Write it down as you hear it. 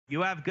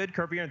You have good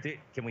Curb Your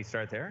Enthusiasm. Can we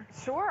start there?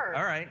 Sure.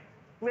 All right.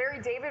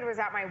 Larry David was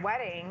at my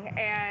wedding,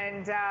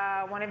 and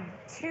one of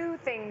two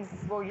things.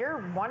 Well, you're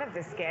one of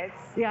the skits.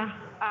 Yeah.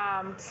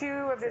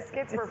 Two of the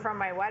skits were from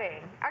my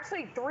wedding.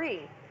 Actually,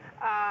 three.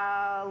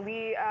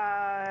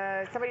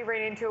 Somebody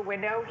ran into a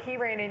window. He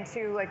ran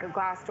into like a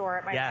glass door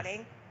at my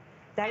wedding.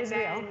 That is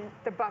real.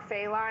 The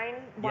buffet line.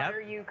 Why are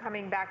you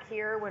coming back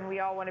here when we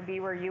all want to be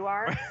where you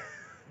are?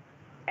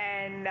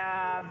 And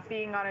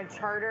being on a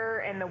charter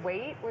and the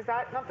wait, was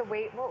that not the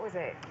wait? What was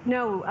it?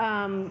 No,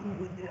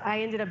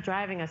 I ended up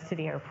driving us to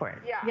the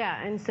airport. Yeah.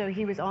 Yeah, and so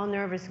he was all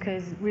nervous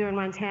because we were in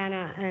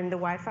Montana and the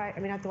Wi-Fi, I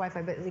mean, not the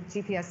Wi-Fi, but like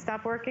GPS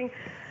stopped working.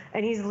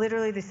 And he's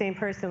literally the same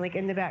person, like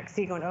in the back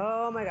seat going,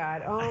 oh my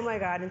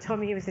God, and told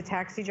me he was a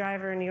taxi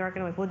driver in New York.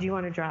 And I'm like, well, do you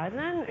want to drive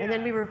then? Yeah. And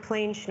then we were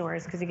plane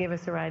schnorrs because he gave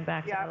us a ride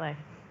back to LA.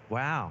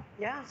 Wow.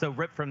 Yeah. So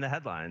ripped from the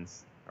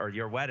headlines. Or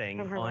your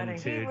wedding onto the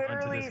screen. He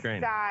literally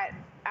sat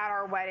at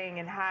our wedding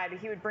and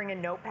he would bring a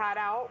notepad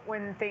out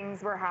when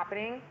things were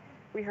happening.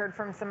 We heard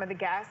from some of the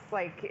guests,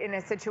 like in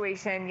a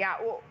situation,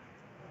 well,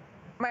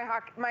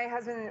 my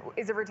husband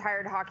is a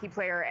retired hockey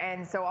player,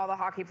 and so all the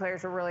hockey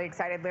players were really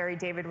excited Larry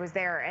David was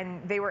there, and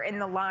they were in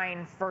the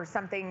line for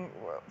something,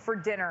 for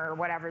dinner or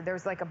whatever. There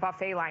was like a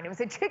buffet line. It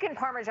was a chicken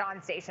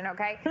parmesan station,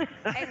 okay?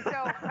 And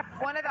so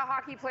one of the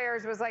hockey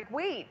players was like,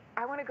 wait,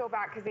 I want to go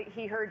back, because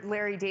he heard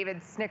Larry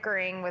David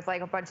snickering with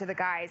like a bunch of the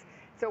guys.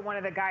 So one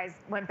of the guys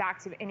went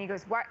back to, and he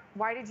goes,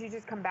 why did you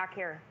just come back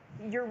here?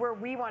 You're where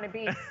we want to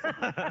be.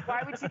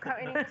 Why would you come?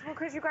 And he goes, well,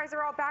 because you guys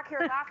are all back here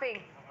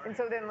laughing. And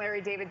so then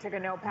Larry David took a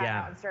notepad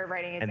out and started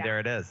writing it down. And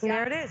there it is. Yeah.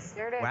 There it is.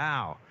 There it is.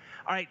 Wow.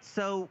 All right,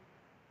 so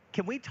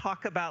can we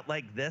talk about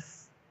like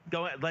this,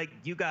 like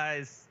you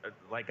guys,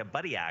 like a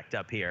buddy act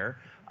up here.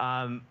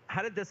 How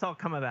did this all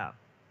come about?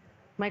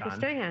 Michael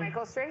Strahan.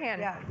 Michael Strahan.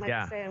 Yeah,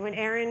 Michael Strahan. When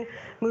Erin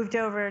moved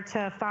over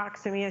to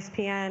Fox from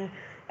ESPN,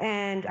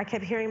 and I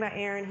kept hearing about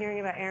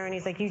Erin,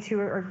 he's like, you two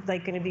are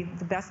like going to be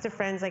the best of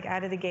friends, like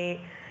out of the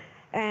gate.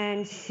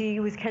 And she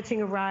was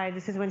catching a ride.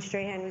 This is when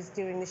Strahan was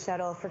doing the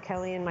shuttle for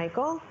Kelly and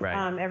Michael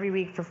every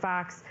week for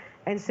Fox.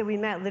 And so we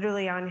met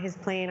literally on his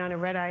plane on a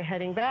red eye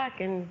heading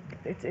back, and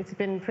it's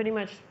been pretty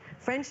much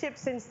friendship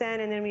since then.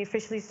 And then we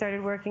officially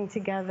started working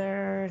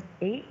together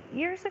 8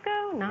 years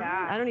ago.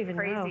 I don't even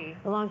know.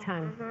 A long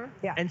time. Mm-hmm.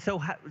 Yeah. And so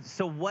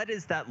what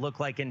does that look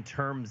like in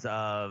terms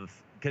of,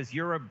 because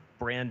you're a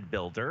brand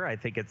builder, I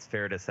think it's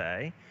fair to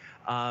say.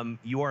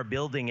 You are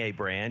building a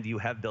brand, you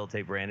have built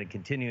a brand and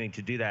continuing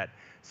to do that.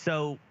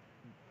 So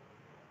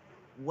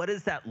what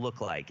does that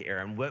look like,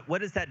 Erin?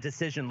 What does that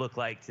decision look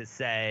like to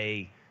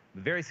say,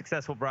 very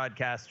successful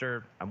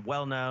broadcaster, I'm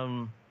well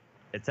known,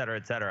 et cetera,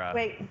 et cetera?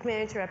 Wait, may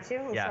I interrupt you?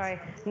 I'm sorry.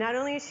 Not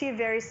only is she a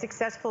very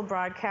successful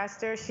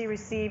broadcaster, she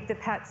received the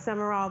Pat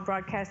Summerall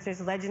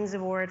Broadcasters Legends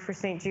Award for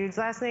St. Jude's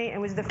last night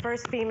and was the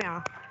first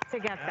female to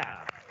get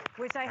that.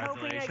 Which I hope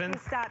we can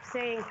stop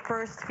saying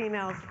first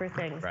females for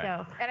things. Right.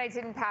 So. And I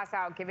didn't pass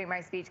out giving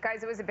my speech.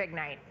 Guys, it was a big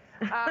night.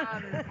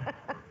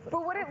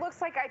 But what it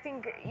looks like, I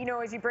think,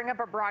 as you bring up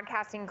a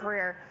broadcasting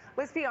career,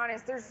 let's be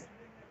honest,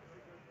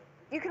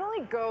 you can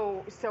only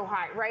go so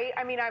high, right?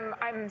 I mean,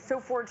 I'm so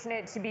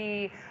fortunate to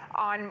be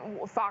on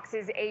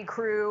Fox's A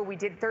Crew. We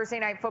did Thursday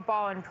Night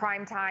Football in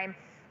prime time.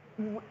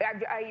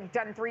 I've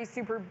done 3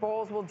 Super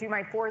Bowls. We'll do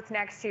my 4th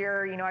next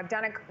year. I've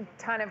done a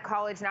ton of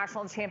college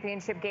national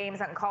championship games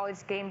on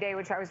College Game Day,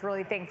 which I was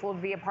really thankful to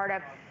be a part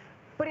of.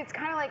 But it's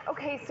kind of like,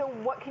 okay, so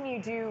what can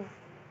you do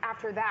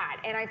after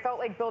that? And I felt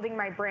like building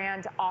my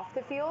brand off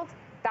the field.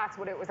 That's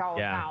what it was all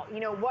about.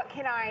 What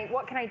can I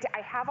do?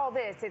 I have all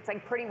this. It's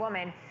like Pretty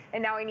Woman,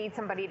 and now I need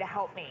somebody to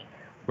help me.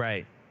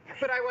 Right.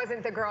 But I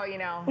wasn't the girl,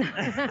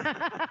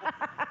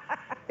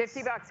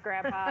 $50,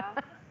 Grandpa.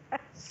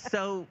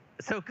 So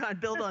Con,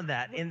 build on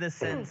that in the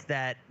sense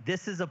that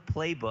this is a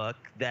playbook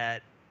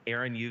that,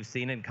 Erin, you've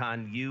seen, and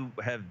Con, you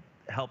have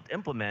helped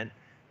implement,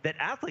 that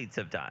athletes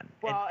have done.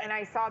 Well, and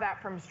I saw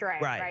that from Stray,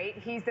 right?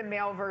 He's the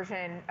male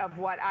version of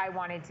what I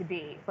wanted to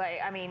be. Like,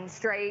 I mean,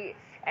 Stray,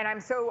 and I'm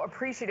so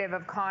appreciative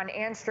of Con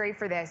and Stray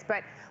for this.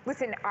 But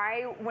listen,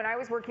 when I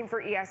was working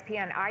for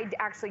ESPN, I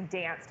actually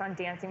danced on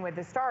Dancing with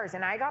the Stars,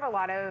 and I got a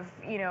lot of,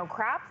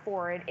 crap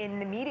for it in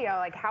the media.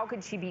 Like, how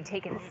could she be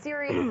taken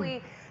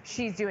seriously?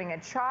 She's doing a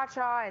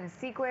cha-cha and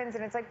sequins,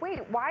 and it's like,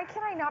 wait, why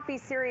can I not be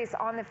serious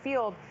on the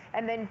field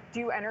and then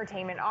do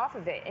entertainment off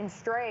of it? And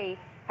Stray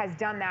has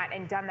done that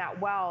and done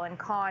that well, and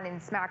Con and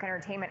Smack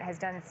Entertainment has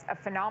done a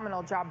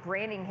phenomenal job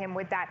branding him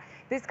with that.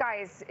 This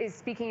guy is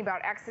speaking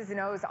about X's and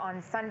O's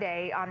on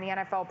Sunday on the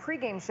NFL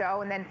pregame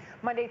show, and then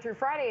Monday through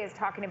Friday is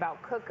talking about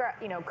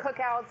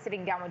cookouts,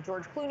 sitting down with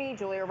George Clooney,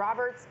 Julia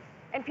Roberts,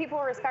 and people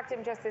respect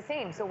him just the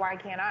same. So why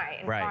can't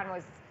I? And Con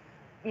was,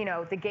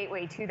 the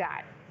gateway to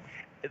that.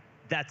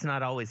 That's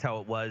not always how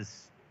it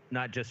was,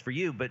 not just for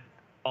you, but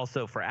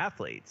also for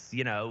athletes,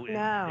 No.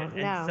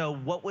 So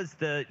what was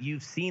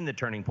you've seen the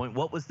turning point.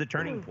 What was the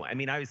turning point? I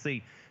mean,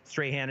 obviously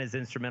Strahan is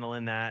instrumental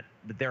in that,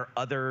 but there are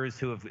others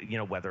who have,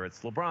 whether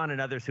it's LeBron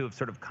and others who have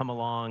sort of come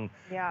along,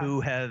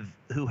 who have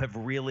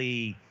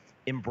really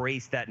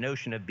embraced that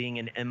notion of being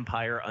an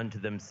empire unto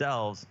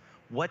themselves.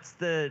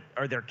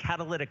 are there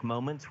catalytic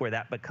moments where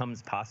that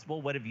becomes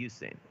possible? What have you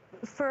seen?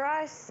 For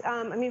us,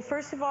 I mean,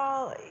 first of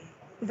all,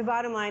 the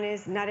bottom line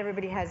is not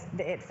everybody has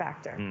the it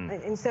factor.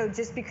 And so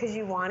just because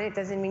you want it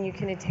doesn't mean you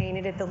can attain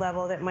it at the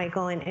level that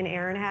Michael and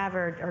Erin have,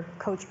 or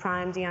Coach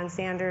Prime, Deion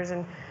Sanders,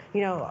 and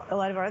a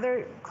lot of our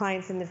other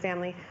clients in the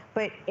family.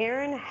 But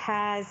Erin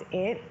has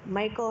it,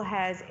 Michael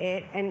has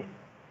it, and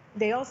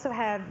they also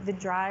have the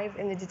drive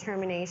and the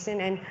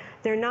determination, and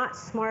they're not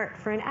smart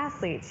for an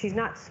athlete. She's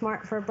not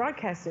smart for a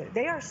broadcaster.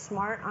 They are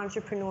smart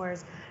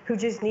entrepreneurs who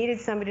just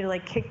needed somebody to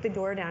like kick the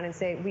door down and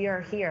say, we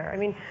are here. I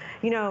mean,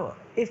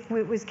 if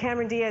it was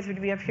Cameron Diaz,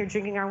 we'd be up here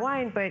drinking our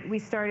wine, but we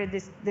started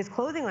this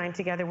clothing line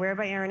together, Wear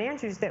by Erin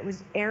Andrews, that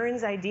was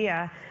Erin's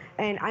idea.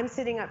 And I'm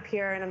sitting up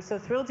here, and I'm so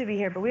thrilled to be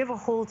here, but we have a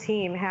whole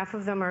team. Half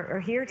of them are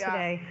here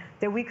today,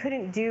 that we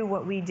couldn't do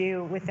what we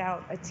do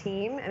without a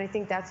team, and I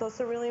think that's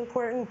also really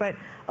important. But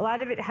a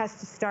lot of it has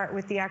to start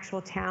with the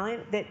actual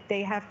talent, that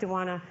they have to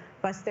want to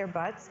bust their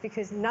butts,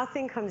 because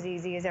nothing comes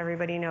easy, as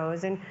everybody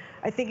knows. And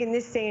I think in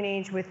this day and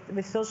age,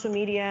 with social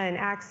media and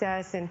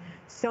access, and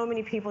so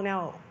many people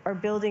now are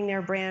building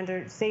their brand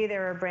or say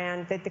they're a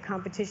brand, that the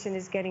competition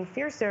is getting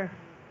fiercer,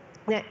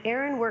 that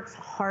Erin works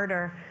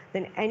harder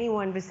than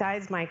anyone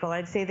besides Michael.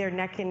 I'd say they're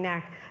neck and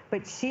neck.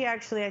 But she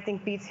actually, I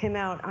think, beats him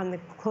out on the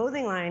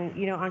clothing line,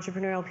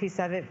 entrepreneurial piece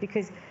of it,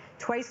 because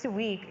twice a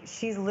week,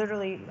 she's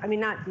literally, I mean,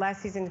 not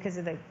last season because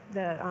of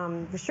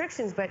the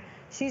restrictions, but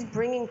she's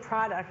bringing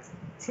product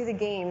to the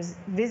games,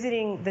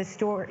 visiting the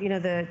store,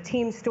 the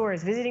team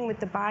stores, visiting with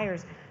the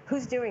buyers.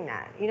 Who's doing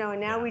that? And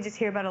now we just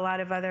hear about a lot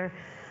of other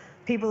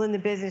people in the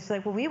business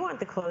like, well, we want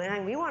the clothing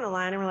line, we want a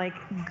line, and we're like,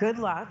 good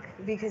luck,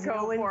 because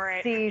no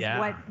one sees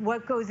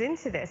what goes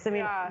into this. I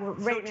mean,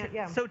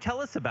 So tell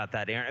us about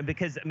that, Erin,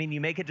 because I mean,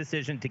 you make a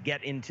decision to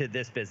get into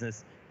this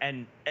business,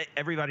 and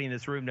everybody in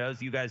this room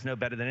knows, you guys know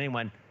better than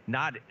anyone,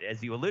 not,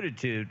 as you alluded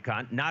to,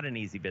 Con, not an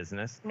easy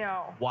business.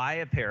 No. Why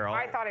apparel?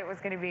 I thought it was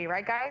going to be,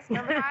 right, guys?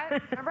 Remember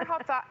that? Remember how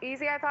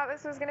easy I thought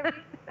this was going to be,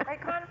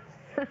 right, Con?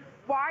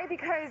 Why?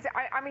 Because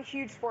I'm a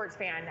huge sports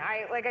fan.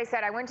 Like I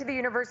said, I went to the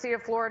University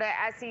of Florida,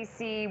 SEC.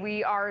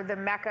 We are the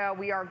Mecca.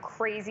 We are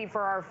crazy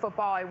for our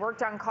football. I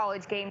worked on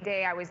College Game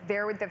Day. I was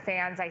there with the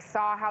fans. I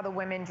saw how the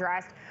women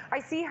dressed. I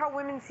see how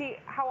women see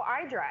how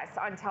I dress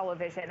on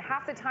television.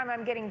 Half the time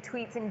I'm getting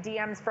tweets and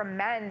DMs from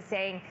men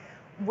saying,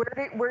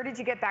 where did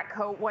you get that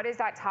coat? What is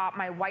that top?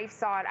 My wife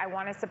saw it. I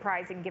want to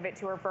surprise and give it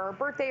to her for her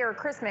birthday or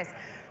Christmas.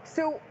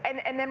 So,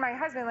 and then my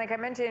husband, like I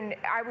mentioned,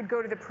 I would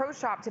go to the pro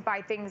shop to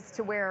buy things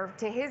to wear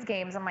to his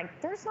games. I'm like,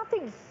 there's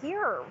nothing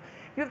here.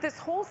 You have this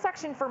whole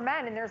section for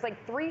men, and there's like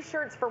 3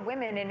 shirts for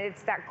women, and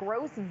it's that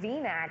gross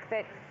V-neck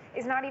that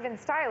is not even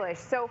stylish.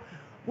 So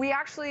we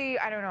actually,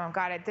 I don't know,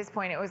 God, at this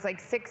point, it was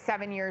like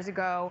 6-7 years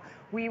ago.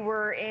 We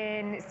were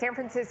in San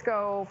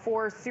Francisco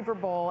for Super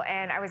Bowl,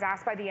 and I was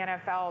asked by the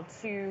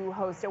NFL to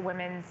host a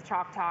women's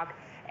Chalk Talk,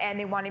 and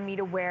they wanted me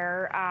to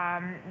wear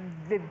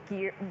the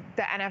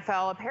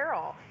NFL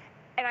apparel.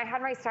 And I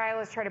had my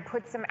stylist try to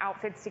put some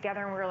outfits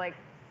together, and we were like,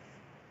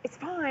 it's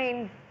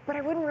fine, but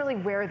I wouldn't really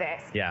wear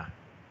this. Yeah.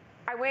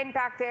 I went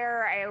back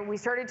there, we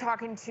started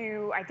talking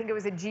to, I think it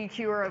was a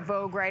GQ or a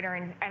Vogue writer,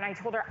 and I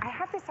told her, I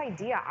have this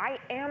idea. I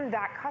am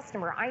that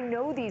customer. I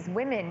know these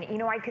women.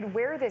 I could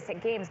wear this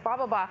at games, blah,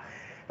 blah, blah.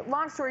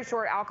 Long story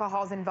short,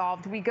 alcohol's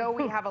involved. We go,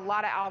 we have a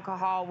lot of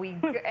alcohol,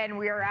 and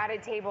we are at a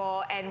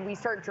table, and we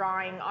start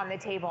drawing on the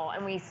table,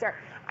 and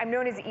I'm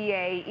known as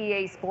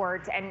EA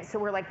Sports, and so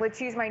we're like,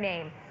 let's use my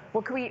name.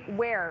 What can we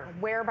wear?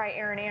 Wear by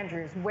Erin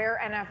Andrews, wear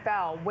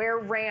NFL, wear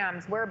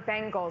Rams, wear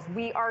Bengals,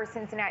 we are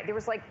Cincinnati. There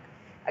was like,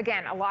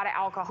 again, a lot of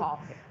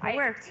alcohol.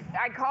 I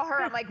call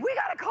her, I'm like, we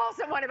got to call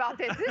someone about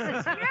this. This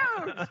is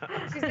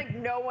huge. She's like,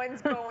 no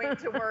one's going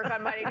to work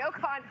on Monday. No,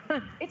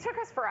 Con. It took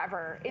us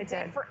forever. It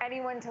did for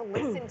anyone to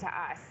listen to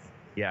us.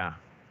 Yeah.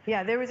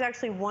 Yeah, there was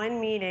actually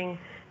one meeting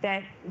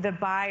that the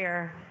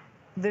buyer,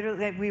 literally,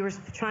 that we were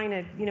trying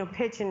to,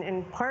 pitch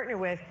and partner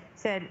with,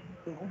 said,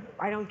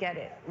 I don't get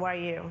it. Why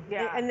you?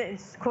 Yeah. And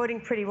it's quoting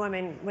Pretty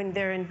Woman when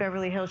they're in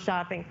Beverly Hills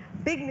shopping.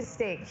 Big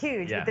mistake,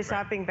 huge, with the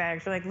shopping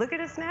bags. We're like, look at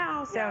us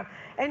now. So,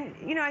 and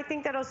I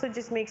think that also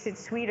just makes it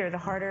sweeter the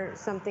harder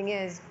something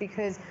is,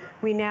 because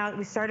we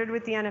started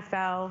with the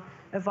NFL,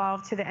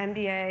 evolved to the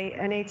NBA,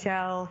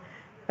 NHL,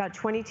 about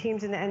 20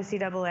 teams in the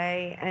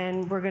NCAA,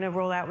 and we're going to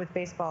roll out with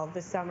baseball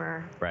this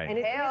summer. Right.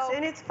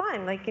 And it's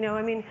fun. Like,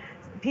 I mean,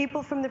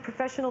 people from the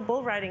Professional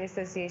Bull Riding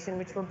Association,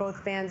 which we're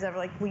both fans of, are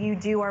like, will you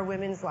do our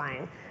women's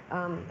line?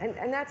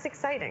 And that's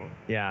exciting.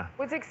 Yeah.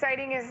 What's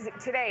exciting is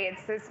today,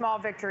 it's the small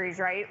victories,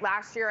 right?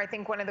 Last year, I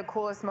think one of the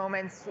coolest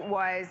moments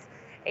was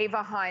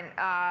Ava Hunt,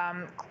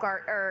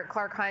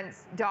 Clark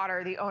Hunt's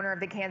daughter, the owner of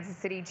the Kansas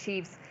City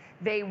Chiefs.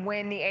 They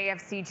win the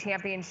AFC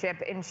Championship,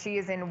 and she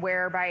is in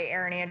Wear by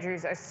Erin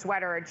Andrews, a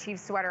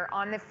Chiefs sweater,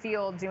 on the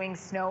field doing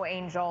snow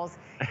angels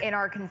in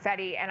our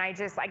confetti. And I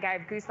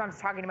have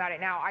goosebumps talking about it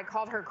now. I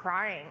called her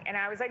crying, and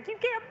I was like, you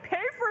can't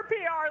pay for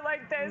PR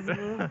like this.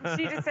 Mm-hmm.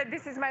 She just said,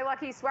 this is my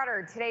lucky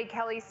sweater. Today,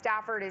 Kelly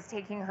Stafford is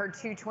taking her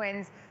 2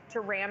 twins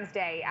to Rams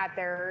Day at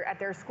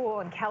their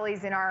school, and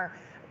Kelly's in our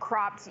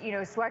cropped,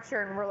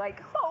 sweatshirt, and we're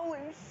like, holy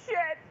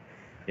shit.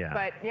 Yeah.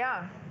 But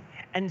yeah.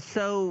 And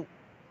so,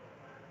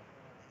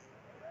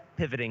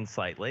 pivoting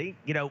slightly,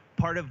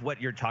 part of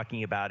what you're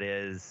talking about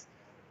is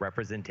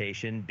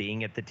representation,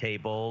 being at the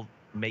table,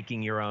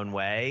 making your own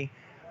way.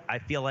 I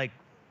feel like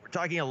we're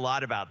talking a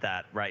lot about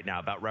that right now,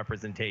 about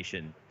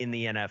representation in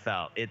the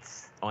NFL.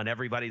 It's on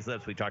everybody's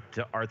lips. We talked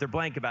to Arthur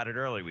Blank about it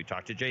earlier. We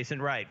talked to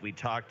Jason Wright. We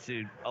talked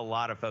to a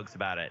lot of folks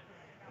about it.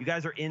 You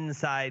guys are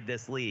inside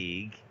this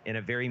league in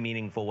a very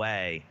meaningful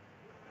way.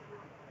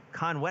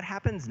 Con, what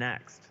happens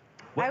next?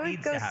 What I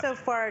would go so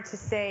far to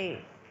say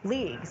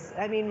leagues.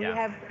 I mean, we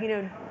have,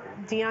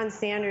 Deion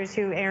Sanders,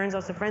 who Erin's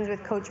also friends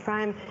with, Coach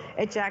Prime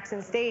at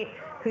Jackson State,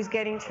 who's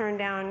getting turned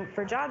down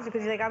for jobs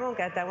because he's like, I won't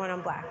get that when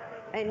I'm black.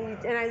 And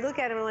I look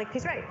at him and I'm like,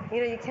 he's right.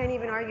 You can't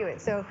even argue it.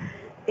 So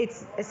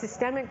it's a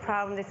systemic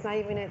problem that's not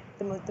even at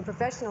the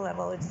professional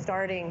level. It's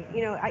starting,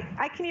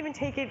 I can even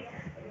take it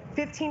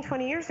 15,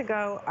 20 years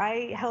ago.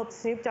 I helped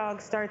Snoop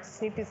Dogg start the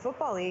Snoop Youth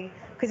Football League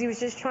because he was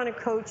just trying to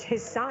coach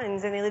his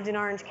sons, and they lived in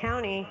Orange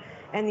County.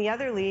 And the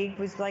other league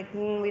was like,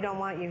 we don't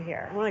want you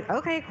here. And we're like,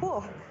 okay,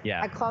 cool.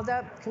 Yeah. I called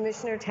up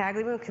Commissioner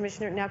Tagliabue,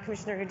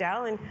 Commissioner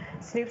Goodell, and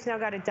Snoop's now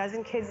got a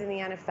dozen kids in the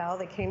NFL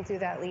that came through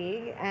that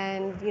league,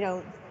 and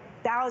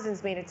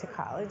thousands made it to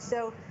college.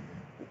 So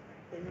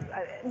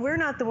we're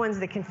not the ones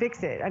that can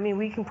fix it. I mean,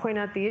 we can point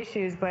out the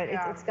issues, but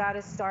it's got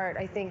to start,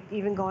 I think,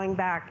 even going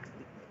back,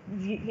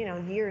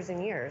 years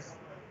and years.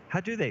 How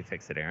do they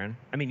fix it, Erin?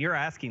 I mean, you're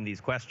asking these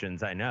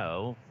questions, I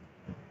know.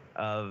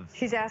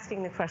 She's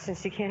asking the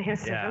questions, she can't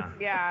answer them.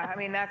 Yeah, I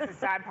mean, that's the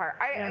sad part.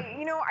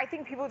 I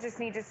think people just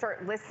need to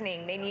start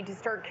listening. They need to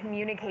start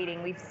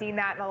communicating. We've seen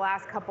that in the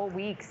last couple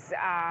weeks,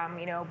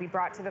 be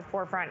brought to the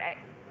forefront.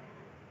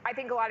 I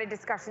think a lot of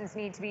discussions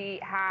need to be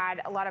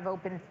had, a lot of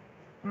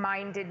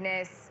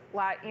open-mindedness,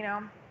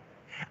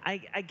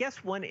 I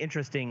guess one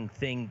interesting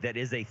thing that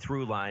is a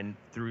through line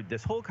through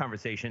this whole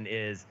conversation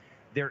is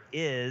there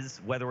is,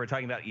 whether we're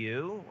talking about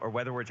you or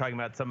whether we're talking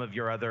about some of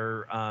your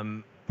other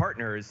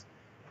partners,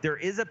 there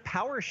is a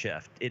power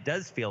shift, it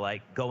does feel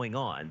like, going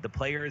on. The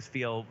players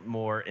feel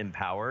more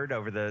empowered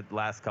over the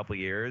last couple of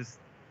years.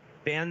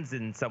 Fans,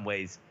 in some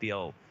ways,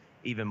 feel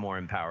even more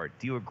empowered.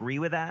 Do you agree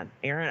with that,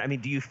 Erin? I mean,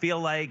 do you feel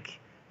like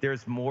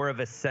there's more of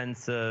a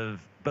sense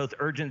of both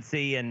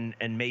urgency and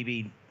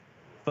maybe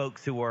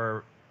folks who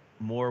are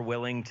more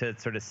willing to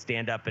sort of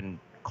stand up and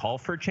call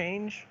for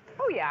change?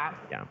 Oh, yeah.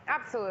 Yeah.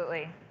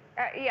 Absolutely.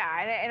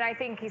 And I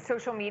think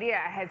social media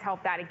has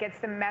helped that. It gets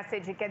the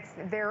message, it gets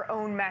their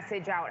own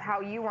message out,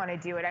 how you want to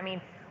do it. I mean,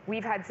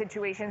 we've had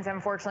situations,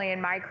 unfortunately, in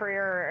my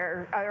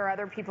career or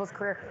other people's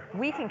career,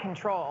 we can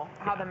control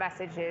how the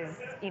message is,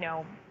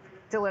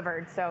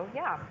 delivered. So,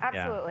 yeah,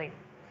 absolutely.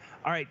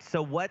 Yeah. All right,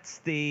 so what's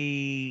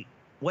the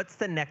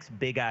next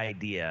big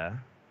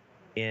idea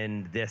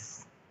in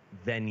this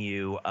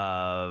venue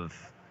of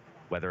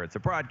whether it's a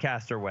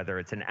broadcaster, whether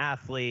it's an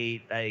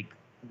athlete, like,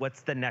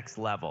 what's the next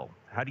level?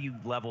 How do you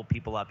level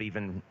people up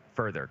even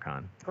further,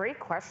 Con? Great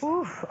question.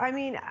 Oof. I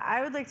mean,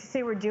 I would like to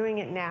say we're doing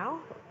it now,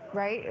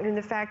 right? I mean,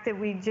 the fact that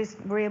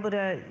we're able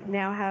to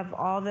now have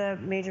all the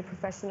major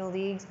professional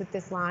leagues with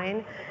this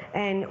line,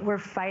 and we're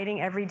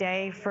fighting every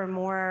day for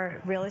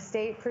more real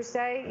estate, per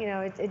se.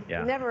 It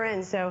never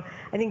ends. So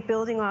I think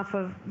building off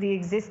of the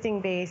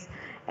existing base,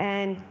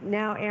 and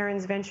now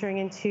Erin's venturing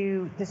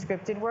into the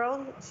scripted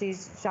world.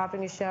 She's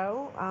shopping a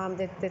show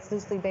that's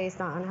loosely based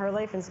on her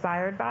life,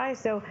 inspired by.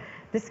 So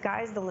the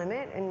sky's the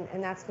limit,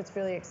 and that's what's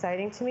really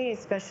exciting to me,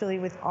 especially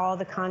with all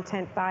the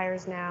content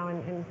buyers now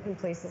and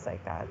places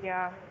like that.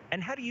 Yeah.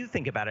 And how do you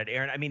think about it,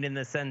 Erin? I mean, in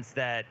the sense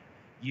that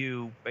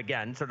you,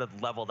 again, sort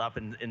of leveled up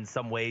in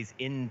some ways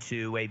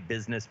into a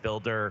business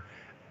builder.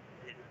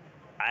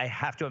 I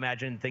have to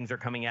imagine things are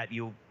coming at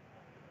you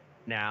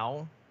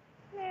now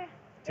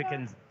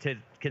to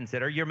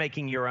consider. You're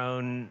making your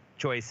own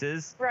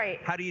choices. Right.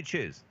 How do you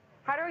choose?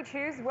 How do I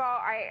choose? Well,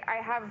 I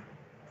have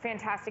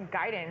fantastic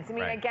guidance. I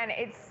mean, again,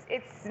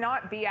 it's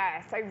not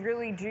BS. I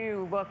really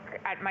do look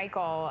at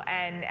Michael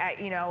and at,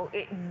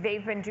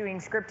 they've been doing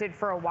scripted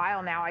for a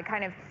while now. I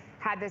kind of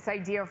had this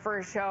idea for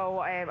a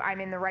show. I'm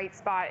in the right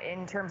spot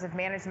in terms of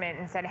management,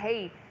 and said,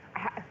 hey,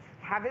 I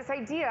have this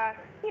idea,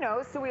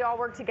 so we all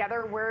work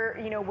together.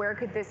 Where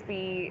could this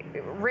be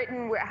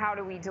written? How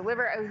do we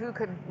deliver? Who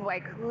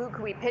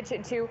could we pitch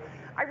it to?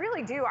 I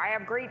really do. I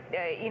have great,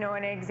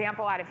 an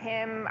example out of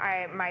him.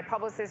 My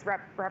publicist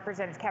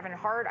represents Kevin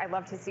Hart. I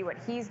love to see what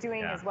he's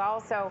doing as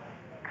well. So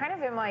kind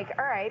of am like,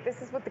 all right,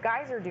 this is what the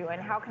guys are doing.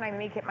 How can I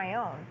make it my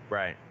own?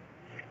 Right.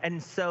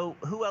 And so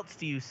who else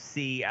do you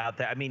see out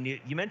there? I mean,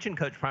 you mentioned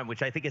Coach Prime,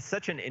 which I think is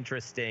such an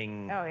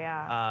interesting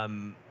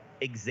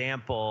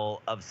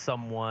example of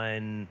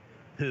someone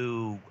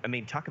who, I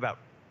mean, talk about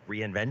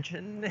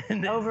reinvention.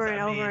 Over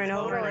and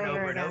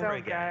over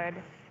again.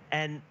 Good.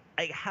 And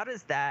how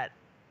does that,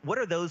 what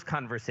are those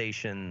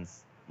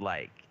conversations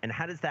like? And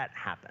how does that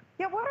happen?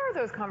 Yeah, what are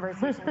those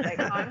conversations like,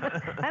 Con?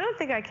 I don't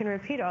think I can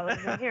repeat all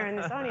of them here in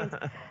this audience.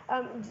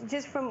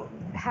 Just from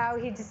how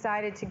he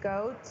decided to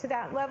go to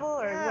that level,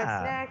 or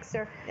what's next,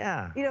 or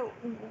you know,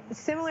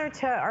 similar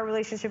to our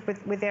relationship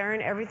with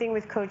Erin, everything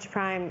with Coach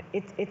Prime,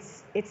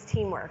 it's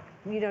teamwork.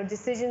 You know,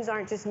 decisions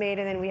aren't just made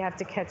and then we have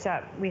to catch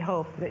up. We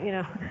hope that, you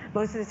know,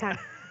 most of the time.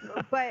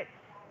 But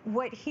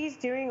what he's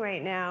doing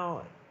right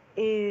now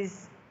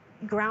is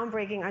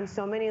groundbreaking on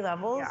so many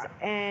levels,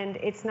 and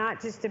it's not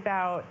just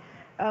about,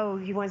 oh,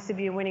 he wants to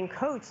be a winning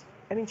coach.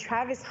 I mean,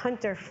 Travis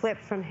Hunter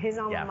flipped from his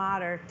alma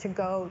mater to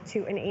go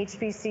to an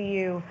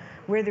HBCU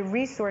where the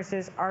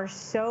resources are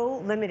so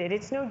limited.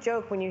 It's no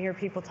joke when you hear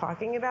people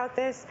talking about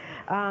this.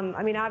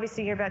 I mean,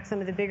 obviously you hear about some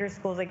of the bigger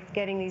schools like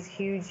getting these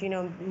huge, you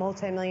know,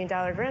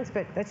 multi-million-dollar grants,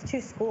 but that's 2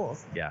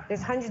 schools. Yeah.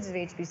 There's hundreds of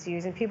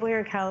HBCUs, and people here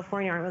in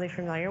California aren't really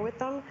familiar with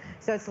them.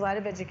 So it's a lot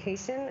of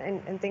education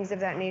and things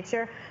of that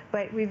nature.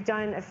 But we've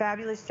done a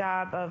fabulous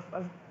job of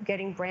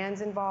getting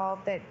brands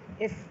involved. That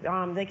if,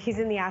 like he's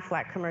in the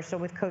Aflac commercial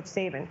with Coach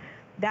Saban.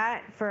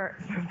 That, for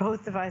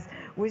both of us,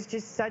 was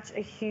just such a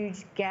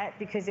huge get,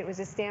 because it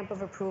was a stamp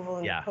of approval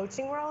in the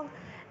coaching world.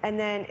 And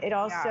then it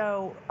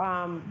also,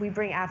 we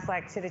bring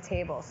Aflac to the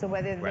table. So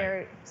whether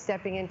they're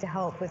stepping in to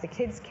help with a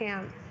kids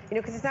camp, you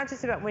know, because it's not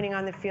just about winning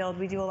on the field.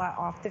 We do a lot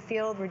off the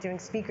field. We're doing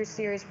speaker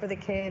series for the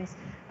kids.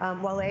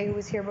 Wale, who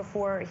was here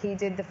before, he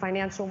did the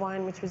financial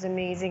one, which was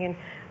amazing. And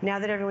now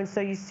that everyone's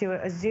so used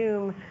to a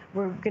Zoom,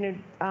 we're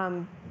going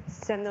to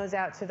send those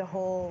out to the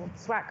whole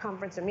SWAC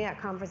conference or MEAC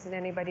conference and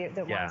anybody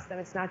that wants them.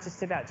 It's not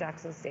just about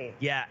Jackson State.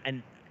 Yeah,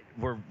 and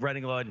we're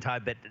running low on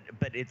time,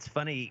 but it's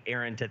funny,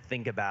 Erin, to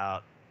think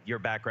about your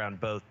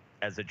background both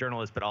as a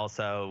journalist but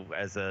also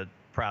as a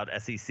proud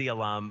SEC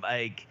alum.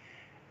 Like,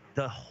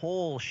 the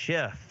whole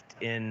shift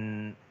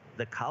in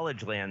the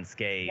college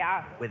landscape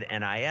with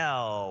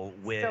NIL,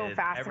 with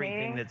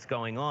everything that's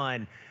going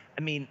on.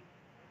 I mean,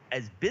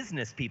 as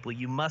business people,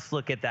 you must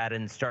look at that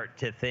and start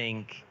to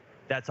think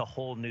that's a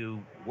whole new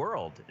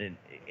world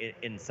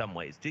in some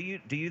ways. Do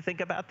you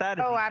think about that?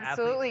 Oh,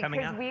 absolutely,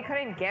 because we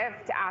couldn't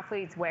gift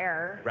athletes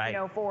wear, you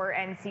know, for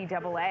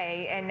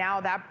NCAA, and now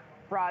that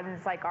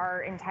broadens like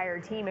our entire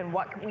team and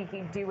what we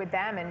can do with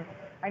them. And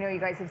I know you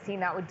guys have seen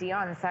that with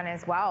Deion's son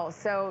as well.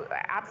 So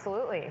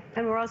absolutely.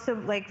 And we're also,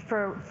 like,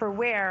 for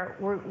wear,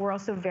 we're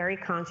also very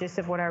conscious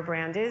of what our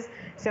brand is.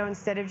 So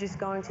instead of just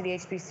going to the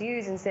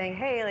HBCUs and saying,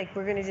 hey, like,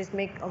 we're going to just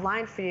make a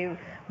line for you,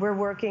 we're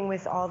working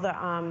with all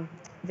the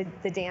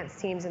dance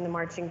teams and the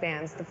marching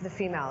bands, the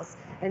females,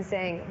 and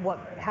saying,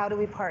 how do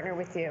we partner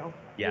with you,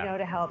 you know,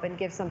 to help and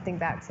give something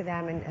back to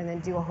them, and then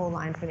do a whole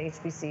line for the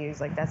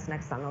HBCUs. Like, that's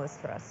next on the list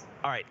for us.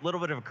 All right, a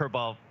little bit of a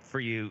curveball for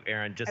you,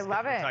 Erin. Just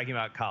talking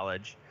about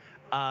college.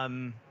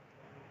 The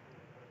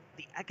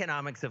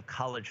economics of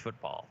college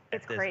football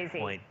at this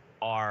point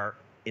are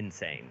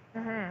insane.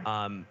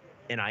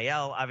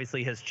 NIL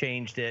obviously has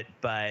changed it,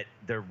 but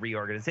the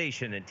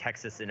reorganization in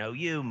Texas and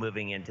OU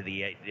moving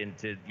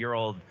into your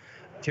old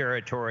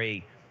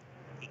territory,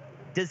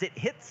 does it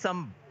hit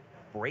some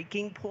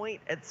breaking point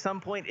at some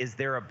point? Is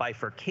there a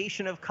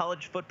bifurcation of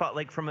college football?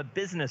 Like, from a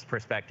business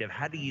perspective,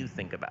 how do you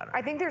think about it?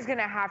 I think there's going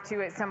to have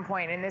to at some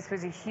point, and this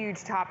was a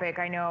huge topic.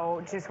 I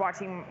know, just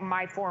watching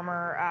my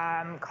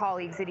former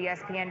colleagues at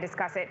ESPN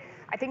discuss it,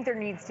 I think there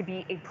needs to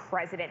be a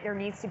president. There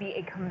needs to be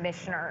a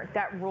commissioner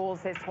that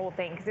rules this whole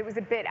thing, because it was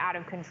a bit out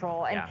of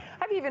control. And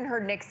I've even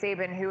heard Nick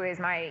Saban, who is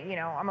my, you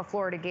know, I'm a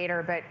Florida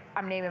Gator, but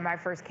I'm naming my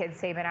first kid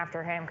Saban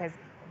after him, because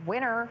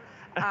winner,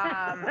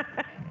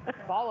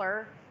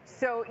 baller.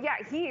 So, yeah,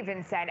 he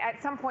even said,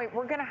 at some point,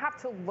 we're going to have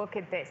to look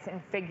at this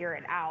and figure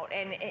it out.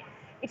 And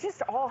it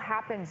just all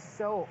happens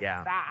so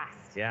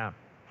fast.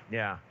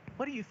 Yeah.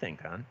 What do you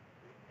think, hon?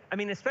 I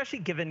mean, especially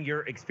given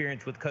your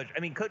experience with Coach. I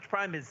mean, Coach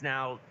Prime has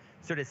now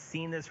sort of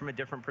seen this from a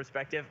different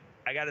perspective.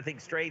 I got to think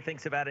Stray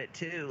thinks about it,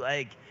 too.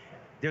 Like,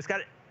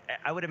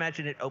 I would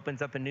imagine it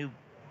opens up a new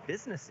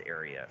business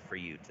area for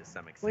you to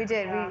some extent. We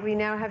did. We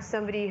now have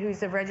somebody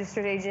who's a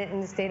registered agent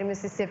in the state of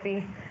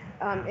Mississippi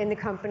in the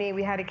company.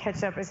 We had to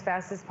catch up as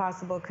fast as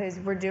possible, because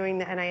we're doing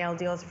the NIL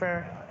deals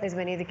for as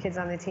many of the kids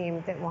on the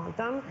team that want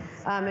them.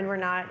 And we're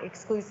not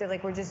exclusive.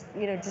 Like, we're just,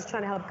 you know, just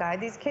trying to help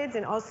guide these kids,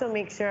 and also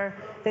make sure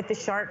that the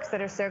sharks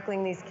that are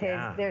circling these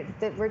kids,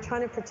 that we're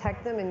trying to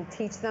protect them and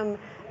teach them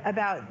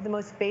about the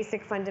most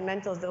basic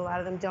fundamentals that a lot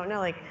of them don't know,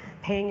 like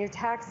paying your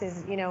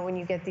taxes, you know, when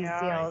you get these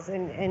deals,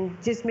 and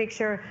just make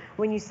sure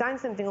when you sign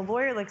something, a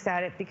lawyer looks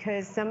at it,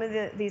 because some of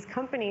these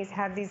companies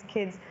have these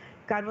kids,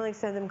 God willing,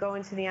 some of them go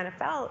into the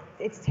NFL.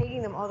 It's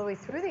taking them all the way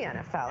through the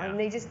NFL, and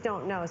they just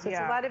don't know. So it's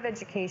a lot of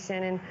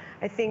education, and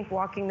I think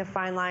walking the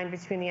fine line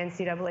between the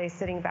NCAA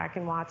sitting back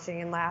and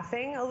watching and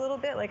laughing a little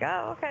bit, like,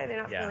 oh, okay,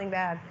 they're not feeling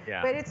bad.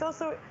 But it's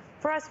also,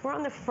 for us, we're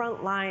on the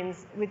front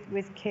lines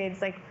with kids.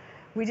 Like,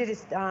 we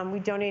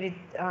donated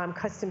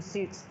custom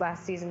suits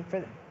last season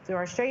through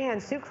our Strahan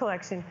suit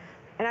collection,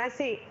 and I'd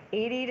say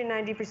 80 to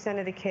 90%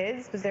 of the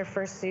kids was their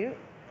first suit,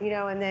 you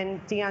know. And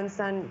then Deion's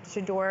son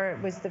Shador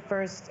was the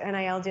first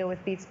NIL deal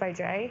with Beats by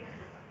Dre.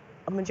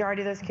 a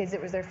majority of those kids,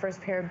 it was their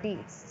first pair of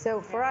Beats.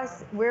 So for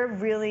us, we're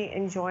really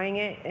enjoying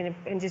it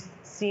and just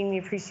seeing the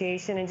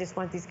appreciation and just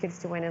want these kids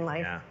to win in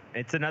life. Yeah,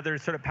 it's another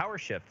sort of power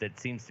shift that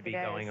seems to be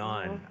going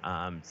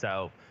on.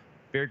 So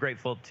very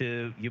grateful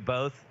to you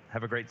both.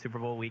 Have a great Super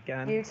Bowl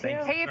weekend. You too.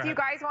 Hey, if you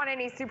guys want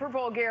any Super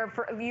Bowl gear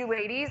for you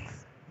ladies,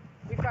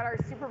 we've got our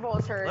Super Bowl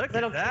shirts. Look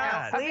at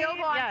that.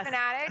 Available on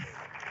Fanatics.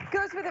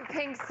 Goes with a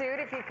pink suit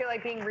if you feel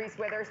like being Reese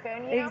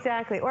Witherspoon, you know?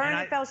 Exactly. Or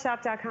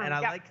NFLshop.com. And I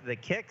like the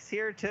kicks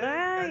here, too.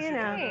 You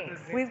know,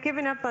 we've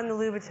given up on the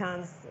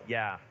Louboutins.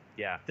 Yeah.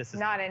 This is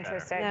not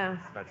interested. Yeah.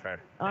 Much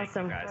better.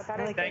 Awesome. Thank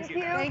you, guys. Thank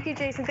you. Thank you,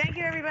 Jason. Thank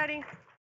you, everybody.